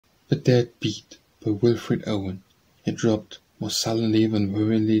The Dead Beat by Wilfred Owen. He dropped, more sullenly than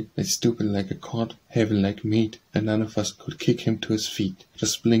wearily, lay stupid like a cod, heavy like meat, and none of us could kick him to his feet.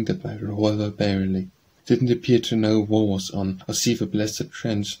 Just blinked at my revolver barely. Didn't appear to know war was on, or see the blessed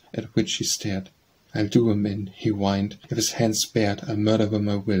trench at which he stared. "I'll do him in," he whined. "If his hand's spared, I'll murder them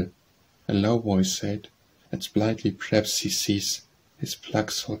I will." A low voice said, "That's Blighty, perhaps he sees his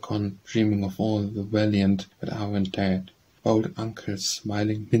pluck's all gone, dreaming of all the valiant that are dead. Old uncle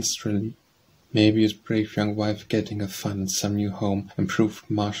smiling ministerially. Maybe his brave young wife getting a fun in some new home, improved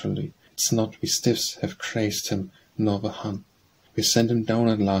martially. It's not we stiffs have crazed him, nor the Hun. We sent him down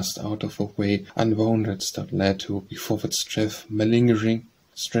at last out of the way, Unwounded stout led to, before that strafe, Malingering,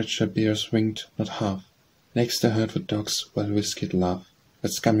 stretcher bears winged not half. Next I heard the dog's well-whiskied laugh.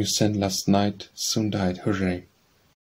 That scum you sent last night soon died, hooray.